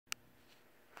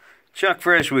Chuck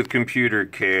Fresh with Computer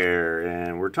Care,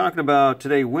 and we're talking about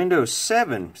today Windows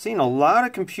 7. Seen a lot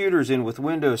of computers in with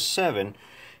Windows 7,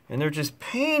 and they're just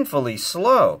painfully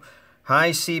slow.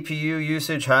 High CPU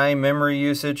usage, high memory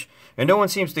usage, and no one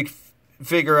seems to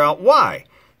figure out why.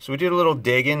 So we did a little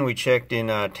digging. We checked in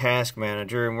Task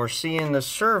Manager, and we're seeing the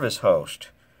service host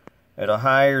at a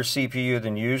higher CPU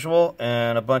than usual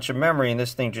and a bunch of memory, and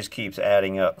this thing just keeps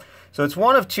adding up. So it's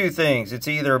one of two things. It's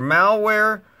either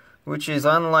malware, which is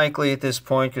unlikely at this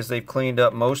point because they've cleaned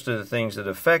up most of the things that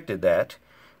affected that,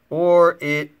 or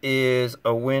it is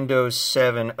a Windows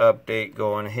 7 update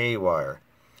going haywire.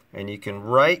 And you can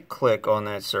right-click on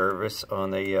that service on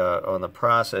the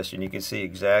process, and you can see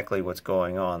exactly what's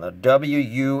going on. The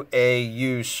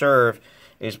WUAU serve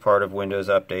is part of Windows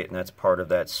Update, and that's part of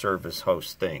that service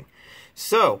host thing.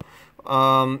 So,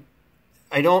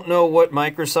 I don't know what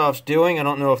Microsoft's doing. I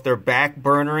don't know if they're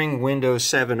back-burnering Windows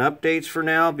 7 updates for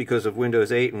now because of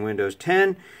Windows 8 and Windows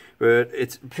 10. But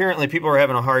it's apparently people are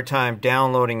having a hard time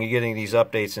downloading and getting these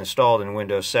updates installed in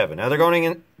Windows 7. Now they're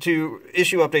going to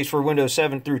issue updates for Windows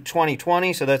 7 through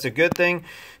 2020, so that's a good thing.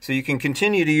 So you can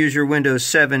continue to use your Windows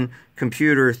 7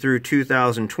 computer through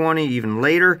 2020, even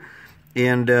later.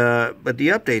 And but the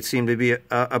updates seem to be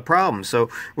a problem. So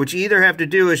what you either have to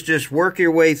do is just work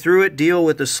your way through it, deal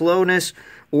with the slowness,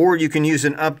 or you can use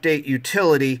an update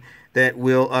utility that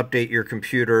will update your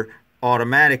computer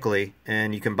automatically,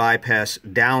 and you can bypass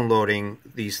downloading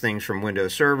these things from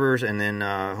Windows servers and then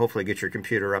hopefully get your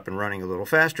computer up and running a little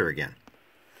faster again.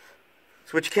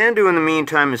 So what you can do in the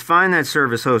meantime is find that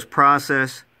service host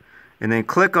process and then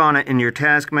click on it in your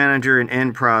Task Manager and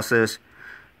End Process,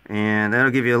 and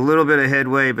that'll give you a little bit of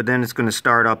headway, but then it's going to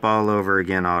start up all over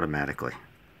again automatically.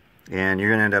 And you're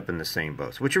going to end up in the same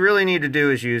boat. So what you really need to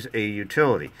do is use a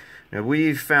utility. Now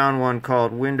we've found one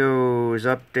called Windows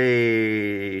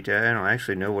Update, I don't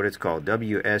actually know what it's called,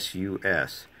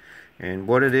 WSUS. And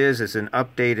what it is an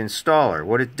update installer.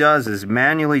 What it does is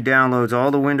manually downloads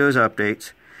all the Windows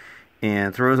updates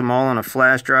and throws them all on a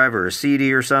flash drive or a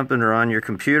CD or something or on your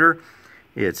computer.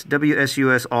 It's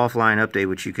WSUS Offline Update,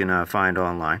 which you can find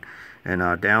online. And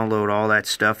download all that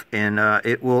stuff, and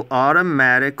it will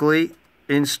automatically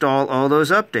install all those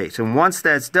updates. And once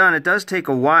that's done, it does take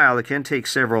a while. It can take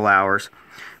several hours.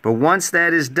 But once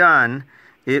that is done,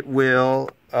 it will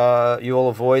you'll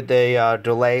avoid the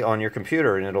delay on your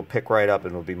computer, and it'll pick right up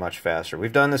and it'll be much faster.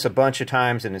 We've done this a bunch of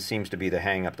times, and it seems to be the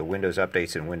hang-up, the Windows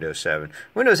updates in Windows 7.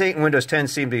 Windows 8 and Windows 10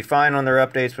 seem to be fine on their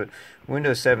updates, but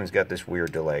Windows 7's got this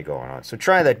weird delay going on. So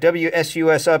try that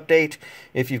WSUS update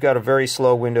if you've got a very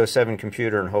slow Windows 7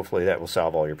 computer, and hopefully that will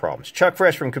solve all your problems. Chuck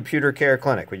Fresh from Computer Care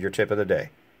Clinic with your tip of the day.